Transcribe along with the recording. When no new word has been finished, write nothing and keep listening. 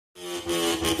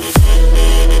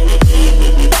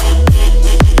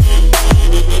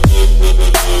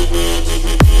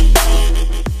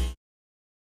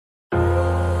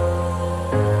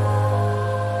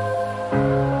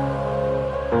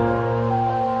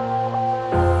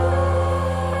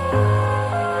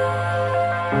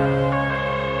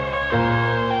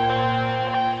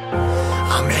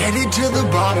to the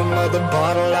bottom of the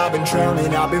bottle. I've been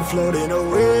drowning, I've been floating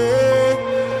away.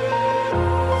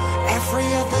 Every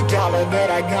other dollar that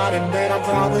I got in bed, I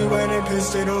probably went and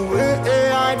pissed it away.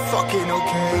 I ain't fucking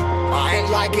okay, I ain't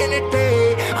liking it,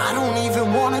 babe. I don't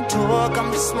even wanna talk,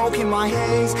 I'm just smoking my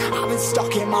haze. I've been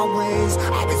stuck in my ways,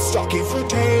 I've been stuck in for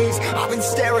days. I've been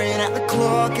staring at the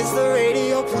clock as the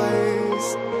radio plays.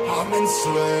 I'm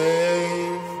enslaved.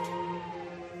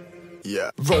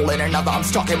 Yeah. Rolling another, I'm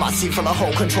stuck in my seat for the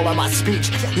whole control of my speech.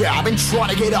 Yeah, I've been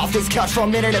trying to get off this couch for a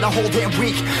minute and a whole damn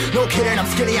week. No kidding, I'm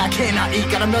skinny, I cannot eat.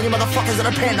 Got a million motherfuckers that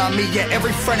depend on me. Yeah,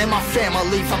 every friend in my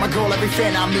family. From a girl, every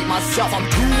fan I meet myself. I'm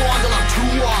too on till I'm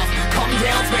too off. Come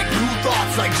down to make new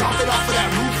thoughts, like jumping off of that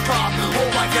rooftop.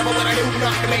 Whole life never when I do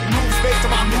nothing to make moves based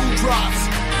on my mood drops.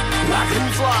 Like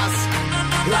who's lost?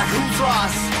 Like who's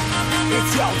lost?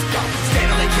 It's yo,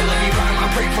 standing there killing me, running my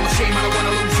brain full of shame. I don't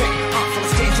wanna lose it. Full of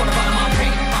stage, running out of my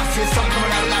pain. I see the sun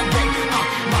coming out of that rain.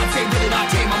 My day really not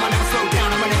tame. I'ma never slow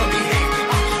down. I'ma never behave.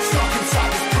 Stuck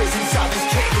inside this prison, inside this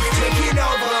cage, it's taking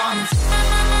over.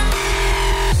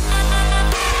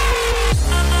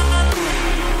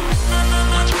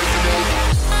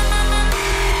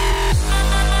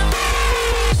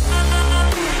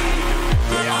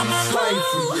 Yeah, I'm a slave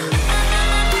for you.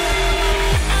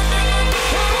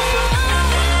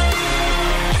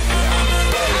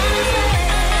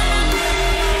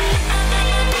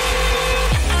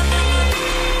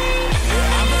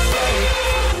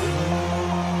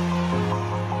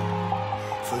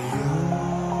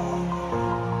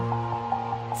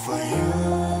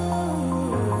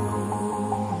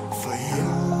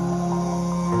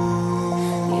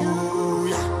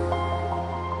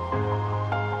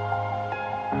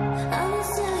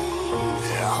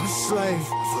 I'm a slave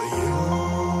for you.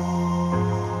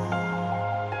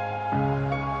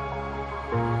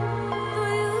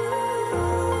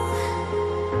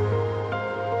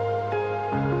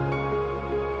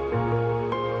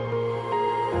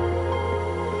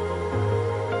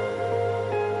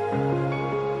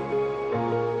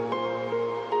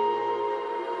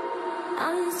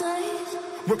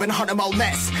 Ripping harder, more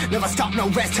less. Never stop, no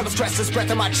rest. Till the stress is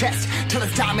breath in my chest. Till the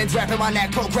diamonds wrapping my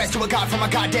neck. Progress to a god from a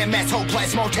goddamn mess.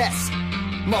 Hopeless, more tests,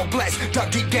 more blessed.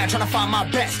 Dug deep down, trying to find my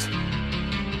best.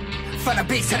 Find a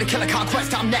beast, had to kill a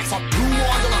conquest. I'm next. I'm too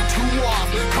on till I'm too off.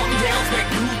 Come down, make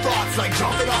new thoughts, like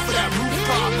jumping off of that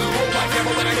rooftop. Whole life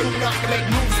never when I do nothing to make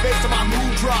moves based on my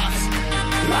mood drops.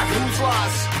 Like who's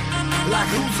lost? Like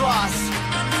who's lost?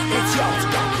 It's yo,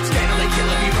 standing there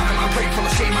killing me, running my brain full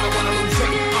of shame. I don't wanna lose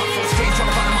it. Full of stage, trying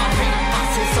to find my pain. I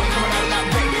see the sun coming out of that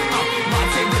rain.